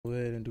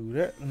and do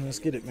that. And let's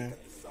get it, man.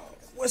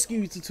 What's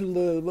good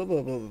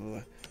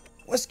YouTube?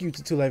 What's good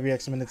YouTube live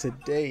reaction, man?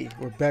 Today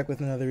we're back with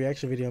another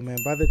reaction video, man.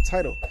 By the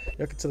title,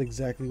 y'all can tell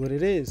exactly what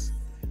it is.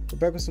 We're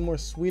back with some more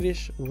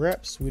Swedish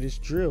rap, Swedish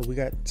drill. We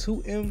got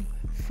 2M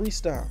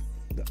Freestyle,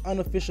 the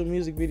unofficial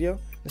music video.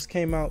 This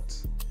came out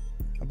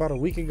about a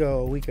week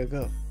ago.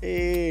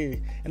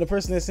 Hey, and the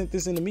person that sent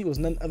this in to me was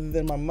none other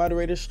than my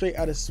moderator straight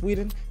out of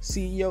Sweden,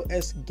 CEO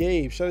S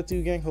Gabe. Shout out to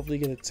you, gang. Hopefully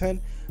you get a 10.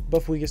 But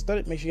before we get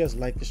started, make sure you guys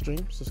like the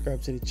stream,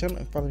 subscribe to the channel,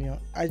 and follow me on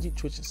IG,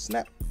 Twitch, and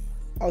Snap,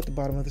 all at the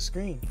bottom of the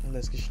screen. And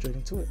let's get straight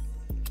into it.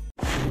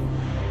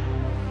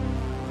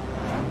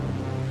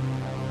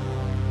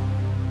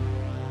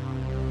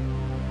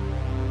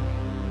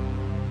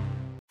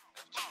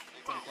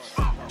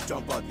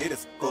 Jump out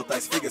hitters, gold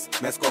dice figures,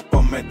 mask up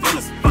on my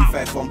dinners.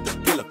 B5 from the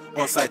Gilla,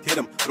 on site hit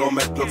 'em, roll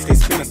my blocks,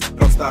 case spinners.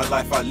 Rockstar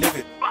life, I live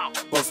it.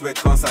 Boss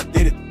weight guns, I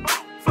did it.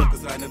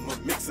 Focus line and more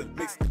mix it.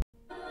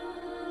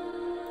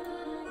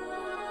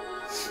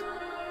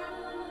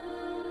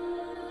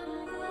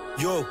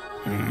 Yo,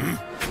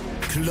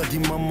 knulla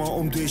din mamma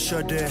om du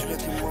körde.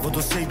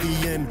 Vadå säg det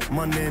igen,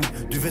 mannen,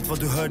 du vet vad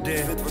du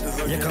hörde.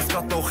 Jag kan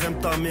skratta och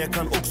skämta, men jag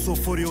kan också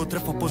få dig att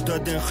träffa på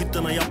döden.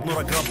 Skyttarna japp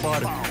några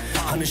grabbar.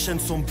 Han är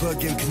känd som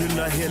bögen,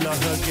 knulla hela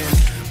högen.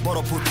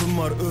 Bara på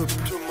tummar upp.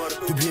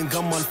 Du blir en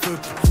gammal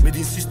fupp med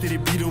din syster i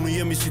bilen och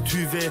ger mig sitt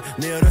huvud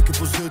när jag röker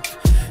på sutt.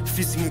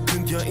 Finns ingen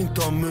kund jag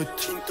inte har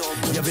mött.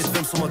 Jag vet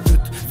vem som har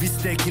dött.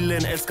 Visst är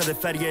killen älskade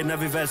färger. När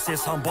vi väl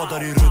ses han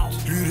badar i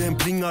rött. Luren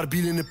plingar,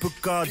 bilen är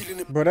puckad.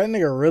 Bro, that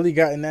nigga really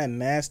got in that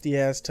nasty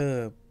ass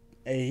tub.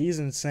 Hey, he's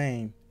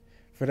insane.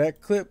 For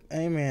that clip,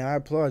 hey man, I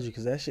applaud you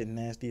because that shit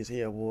nasty as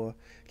hell, boy.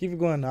 Keep it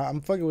going now.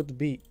 I'm fucking with the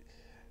beat.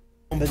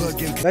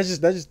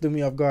 That just threw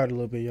me off guard a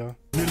little bit, y'all.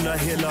 Knulla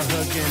hela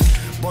högen,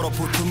 bara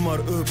på tummar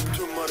upp.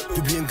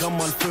 Du blir en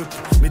gammal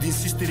fupp med din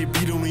syster i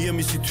bilen och ger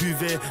mig sitt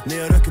huvud när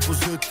jag röker på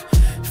sutt.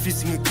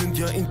 Finns ingen kund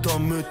jag inte har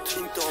mött.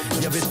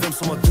 Jag vet vem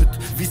som har dött.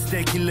 Visst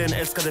är killen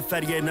älskade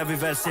färger. När vi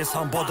väl ses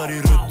han badar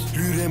i rött.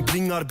 Luren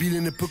plingar,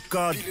 bilen är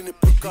puckad.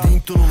 Det är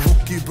inte någon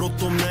hockey,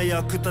 bråttom när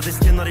jag kuttade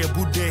stenar. Jag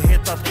borde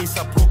hetat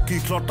A$AP Rocky.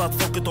 Klart att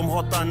folket de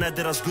hatar när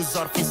deras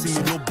guzzar finns i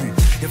min lobby.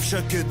 Jag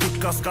försöker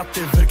ducka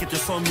skatteverket.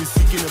 Jag sa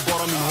musiken är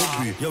bara min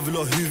hobby. Jag vill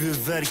ha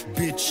huvudvärk,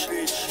 bitch.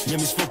 Ge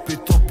mig sloppy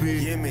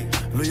toppy.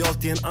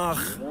 Lojalt i en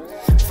ach.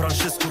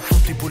 Francesco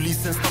Totti,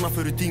 polisen stannar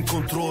för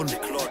rutinkontroll.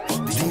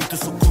 Det är inte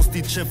så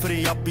konstigt, känd för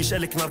en jappish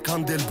eller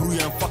knarkhandel. Bror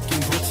jag är en fucking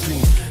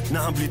brottsling. När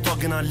han blir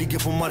tagen han ligger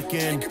på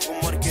marken.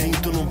 Det är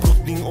inte någon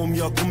brottning om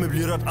jag kommer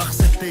bli röd. Ach,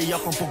 sätt dig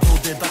jappan på blå,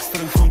 det är dags för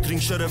en kontring.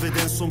 Kör över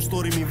den som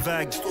står i min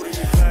väg.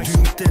 Du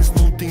är inte ens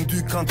någonting,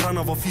 du kan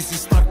träna, var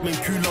fysiskt stark. Men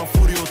kulan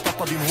får dig att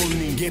tappa din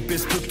hållning.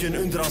 GPs pucken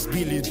under hans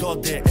bil,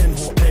 idag det är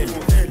NHL.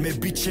 Med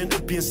bitchen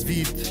upp i en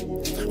svit,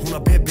 hon har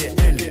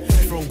BBL.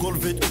 Från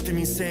golvet upp till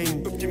min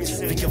säng,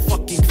 vilken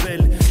fucking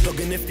kväll.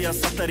 Dagen efter jag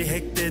satt där i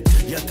häktet,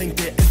 jag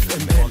tänkte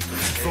FML.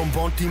 Från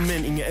barn till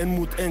män, ingen en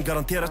mot en.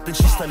 Garanterat en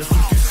kista eller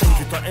sjukhussäng.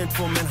 Vi tar en,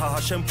 två män,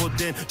 haha känn på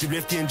den. Du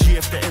blev till en G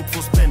efter en,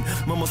 två spänn.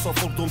 Mamma sa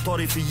folk de tar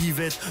dig för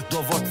givet, du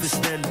har varit för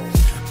snäll.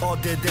 Ja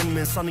det är den,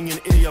 men sanningen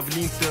är jag vill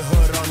inte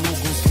höra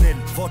någon snäll.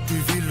 Vart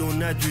du vill och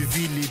när du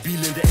vill, i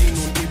bilen det är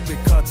någon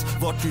ippekats.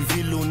 Vart du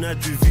vill och när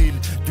du vill,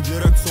 du blir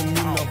rökt som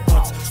mina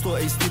bats. Stå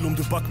ej still om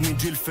du back min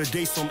drill för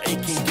dig som ej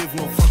can give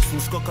no fucks.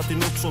 Hon skakar till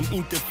något som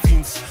inte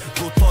finns,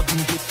 då ta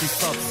din dutt i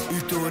sats.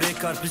 Ute och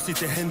rekar, plötsligt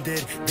det händer,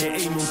 det är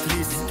ej någon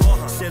trist.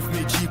 Self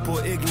med G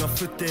på egna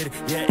fötter,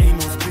 jag är ej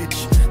någon bitch.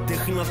 Det är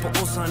skillnad på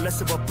oss, han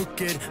läser bara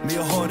böcker, men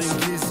jag har en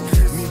gliss.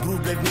 Min bror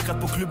blev nekad på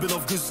klubben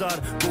av guzzar,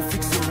 gå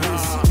fix your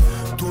wrist.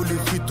 Dålig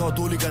skytt har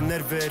dåliga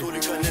nerver.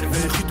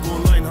 Men skytt går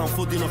online, han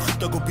får dina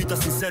skyttar gå byta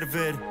sin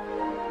server.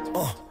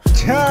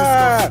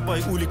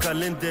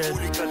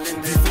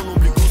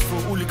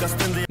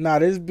 Nah,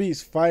 this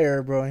beat's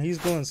fire, bro, and he's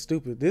going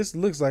stupid. This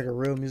looks like a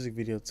real music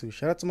video too.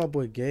 Shout out to my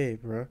boy Gabe,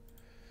 bro.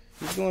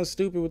 He's going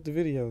stupid with the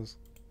videos.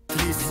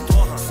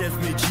 Self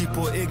med G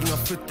på egna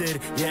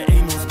fötter, jag är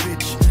ej någon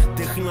bitch.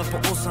 Det är skillnad på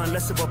oss, han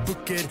läser bara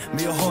böcker,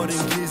 men jag har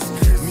en gliss.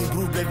 Min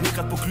bror blev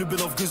nekad på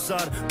klubben av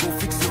guzzar, gå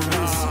fix your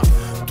wrist.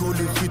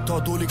 Dålig skytt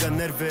har dåliga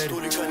nerver.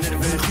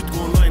 Men skytt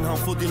går online, han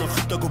får dina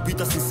skyttar gå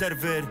byta sin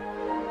server.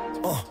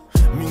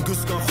 Min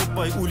guzz kan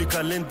shoppa i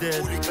olika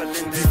länder.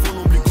 Vi får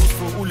nog bli ghost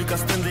från olika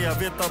ständer. Jag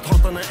vet att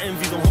hatarna är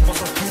envy, de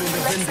hoppas att turen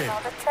det vänder.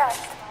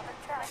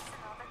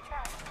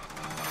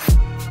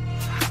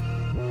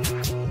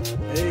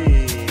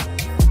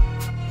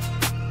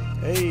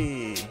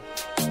 Hey.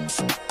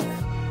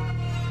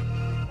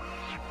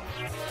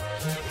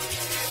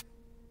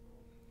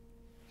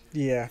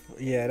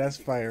 Yeah, that's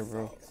fire,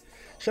 bro.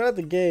 Shout out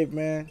to Gabe,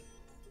 man.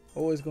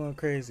 Always going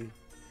crazy.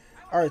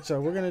 Alright,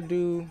 y'all, we're gonna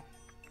do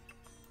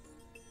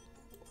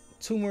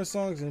 2 more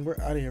songs and we're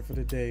out of here for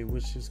the day,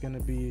 which is gonna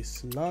be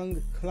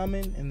Slung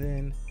Klammen and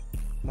then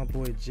my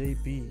boy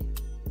JB.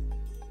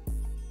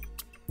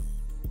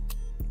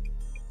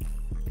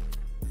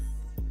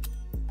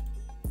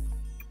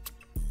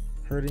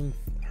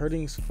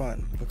 Hurting's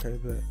fun. Okay,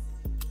 but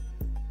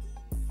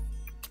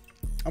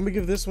I'm gonna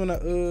give this one a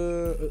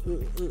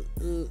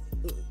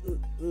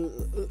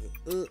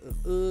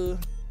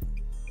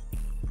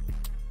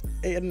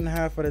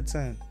 8.5 out of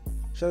 10.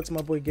 Shout out to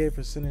my boy Gabe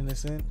for sending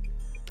this in.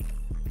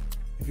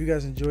 If you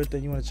guys enjoyed that,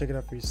 you want to check it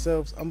out for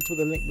yourselves, I'm gonna put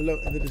the link below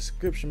in the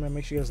description, man.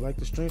 Make sure you guys like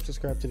the stream,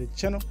 subscribe to the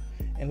channel,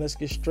 and let's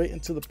get straight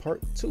into the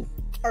part 2.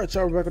 All right,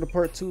 y'all, we're back with the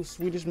part 2.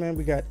 Swedish, man.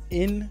 We got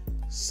in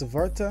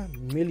Svarta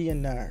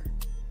Miljonarer.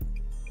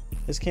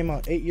 This came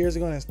out 8 years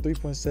ago and has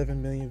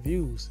 3.7 million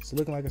views. It's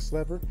looking like a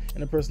slapper,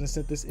 and the person that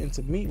sent this in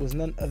to me was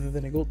none other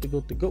than the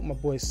goat, my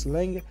boy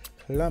Slang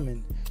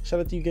Klamen. Shout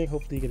out to you, gang.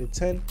 Hopefully you get a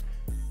 10.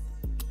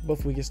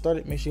 Before we get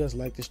started, make sure you guys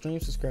like the stream,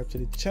 subscribe to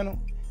the channel.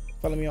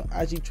 Follow me on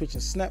IG, Twitch,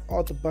 and Snap, all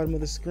at the bottom of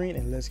the screen,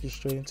 and let's get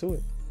straight into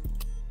it.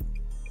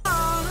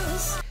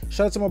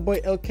 Shout out to my boy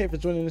LK for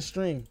joining the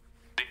stream.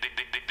 Det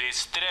är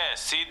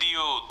stress,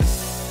 idiot.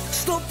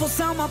 Stå på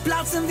samma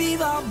plats sen vi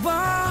var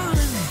barn.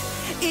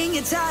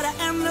 Inget här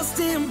har ändrats,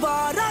 det är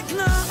bara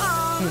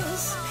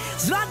knas.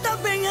 Svarta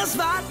pengar,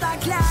 svarta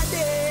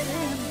kläder.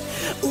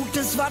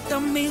 Orten svarta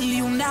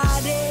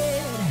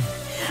miljonärer.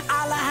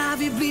 Alla här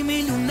vill bli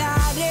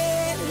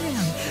miljonärer.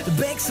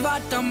 Bäck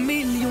svarta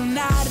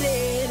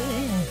miljonärer.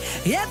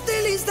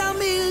 Efterlysta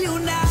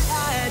miljonärer.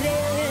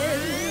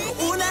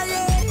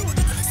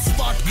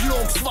 Svart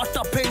glögg,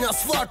 svarta pengar,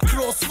 svart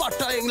kross,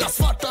 svarta änglar,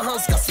 svarta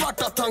handskar,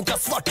 svarta tankar,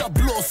 svarta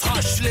blås,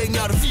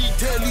 haschlängar,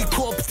 vit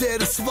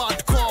helikopter,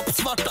 svart kap,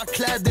 svarta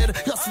kläder.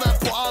 Jag svär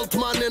på allt,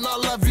 mannen,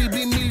 alla vill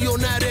bli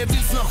miljonärer.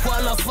 Vilsna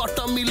själar,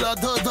 svarta milla,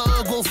 döda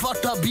ögon,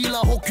 svarta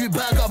bilar,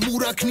 hockeybägar,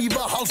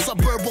 moraknivar, halsa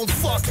bourbon,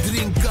 fuck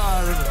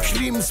drinkar.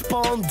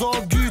 Krimspan,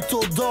 dag ut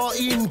och dag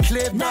in,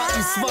 klädda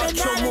i svart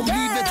som om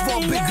livet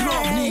var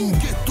begravning.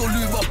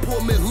 Gettoluva på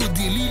med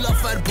hoodie, lila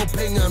färg på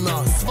pengarna,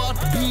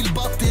 svart bil,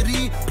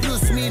 batteri,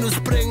 plus minus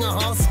spränga,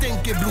 han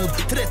stänker blod,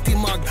 30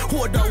 mag,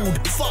 hårda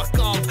ord, fuck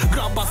allt.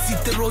 Grabbar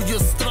sitter och gör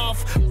straff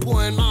på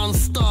en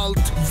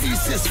anstalt. Vi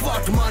ser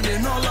svart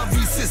mannen, alla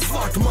vi ser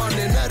svart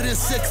mannen. Är en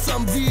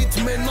sexan vit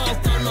men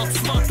allt annat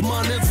svart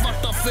mannen.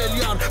 Svarta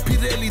fälgar,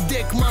 Pirelli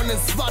däck mannen,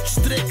 svart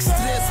streck,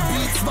 stress,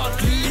 bit,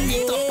 svart liv,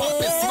 vita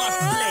papper, svart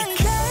bläck.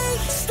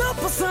 Stå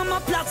på samma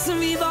plats som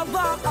vi var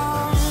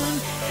barn.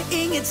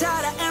 Inget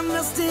här har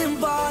ändrats, det är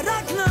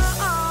bara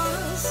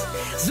knas.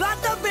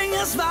 Svarta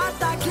pengar,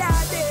 svarta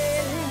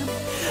kläder.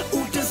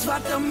 Orten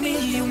svarta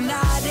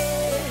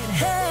miljonärer.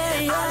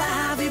 Hey, alla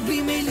här vill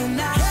bli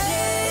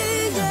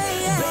miljonärer.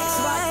 Bäck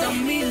svarta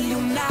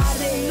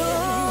miljonärer.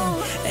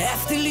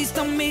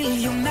 Efterlysta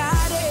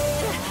miljonärer.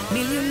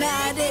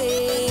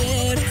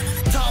 Miljonärer.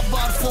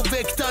 Tabbar på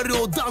väktare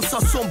och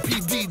dansa som P.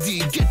 Diddy.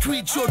 Get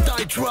rich or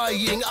die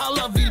trying.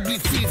 Alla vill bli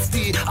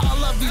 50.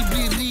 Alla vill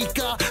bli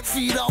rika.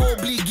 Fira och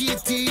bli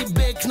gitty.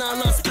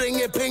 Becknarna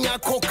spränger pengar,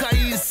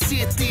 kokain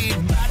city.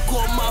 Back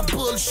on my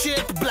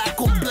bullshit.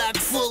 Black on black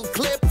full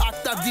clip.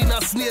 Akta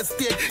dina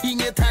snedsteg.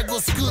 Inget här går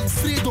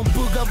skuldfri. De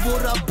buggar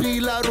våra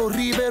bilar och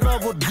river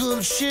av vårt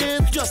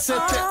guldshit. Jag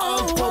sätter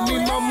allt på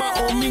min mamma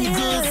och min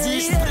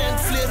guzzi.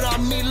 Bränt flera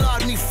millar,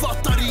 ni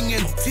fattar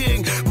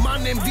ingenting.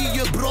 Mannen, vi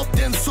gör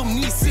brotten som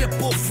ni ser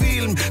på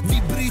film.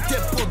 Vi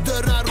bryter på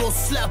dörrar och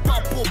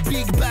släpar på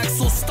big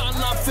bags och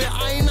stannar för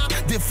aina.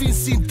 Det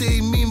finns inte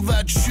i min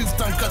värld.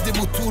 Tjuvtankade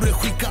motorer,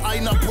 skicka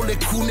aina på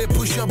lektioner.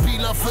 Pusha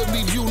bilar för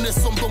miljoner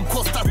som de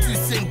kostar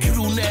 1000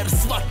 kronor.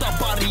 Svarta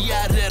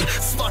barriärer,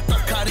 svarta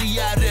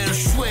karriärer.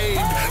 Schwade,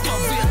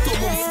 vad vet de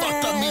om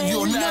svarta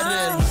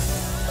miljonärer?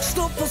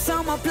 Stå på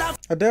samma plats.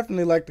 I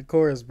definitely like the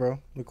chorus, bro.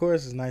 The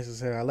chorus is nice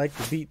as hell. I like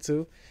the beat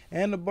too,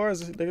 and the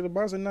bars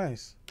are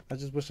nice. I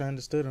just wish I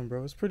understood them,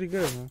 bro. It's pretty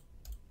good, man.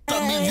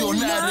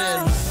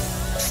 Miljonärer.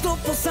 Stå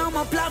på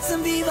samma plats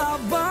sen vi var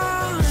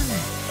barn.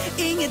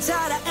 Inget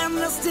här har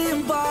ändrats, det är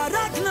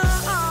bara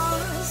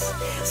knas.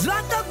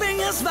 Svarta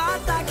pengar,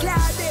 svarta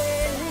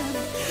kläder.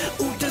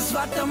 Orten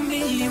svarta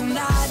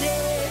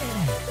miljonärer.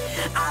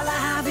 Alla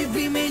här vill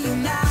bli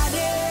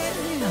miljonärer.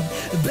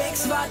 Bäck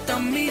svarta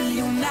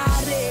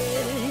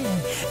miljonärer.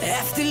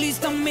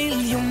 Efterlysta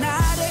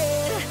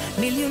miljonärer.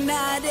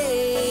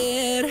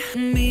 Miljonärer.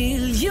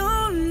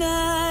 Miljonärer.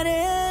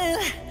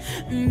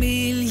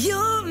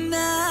 Miljonärer.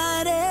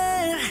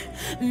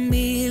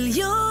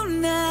 Miljonärer.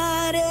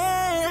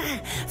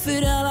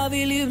 För alla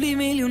vill ju bli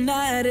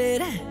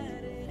miljonärer.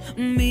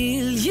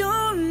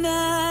 Miljonärer.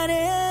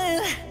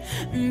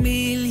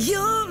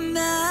 Miljonärer.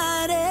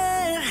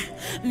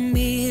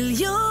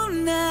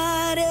 Miljonärer.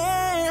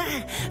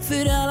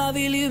 För alla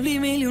vill ju bli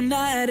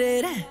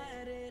miljonärer.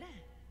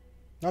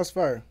 That's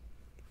fire.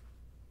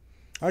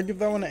 I'll give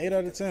that one an 8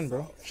 out of 10,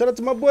 bro. Shout out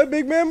to my boy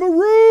Big Man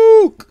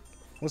Marook.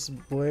 What's up,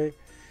 boy?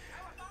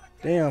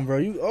 Damn, bro.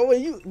 You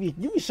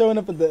be showing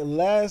up at the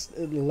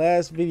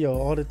last video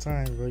all the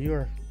time, bro.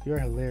 You're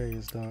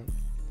hilarious, dog.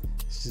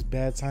 It's just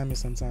bad timing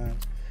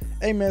sometimes.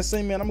 Hey man,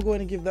 I'm gonna go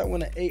ahead and give that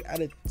one an 8 out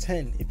of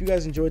 10. If you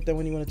guys enjoyed that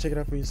one, you want to check it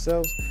out for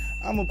yourselves,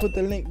 I'm gonna put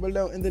the link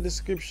below in the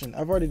description.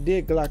 I've already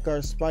did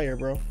Gilla Spire,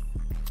 bro.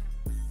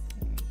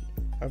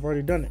 I've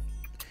already done it.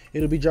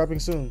 It'll be dropping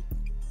soon.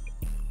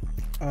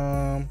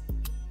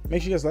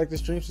 Make sure you guys like the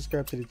stream,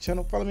 subscribe to the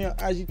channel, follow me on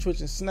IG, Twitch,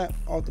 and Snap,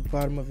 all at the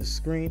bottom of the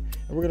screen.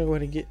 And we're gonna go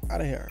ahead and get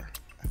out of here.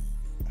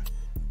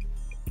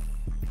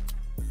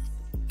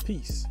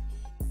 Peace.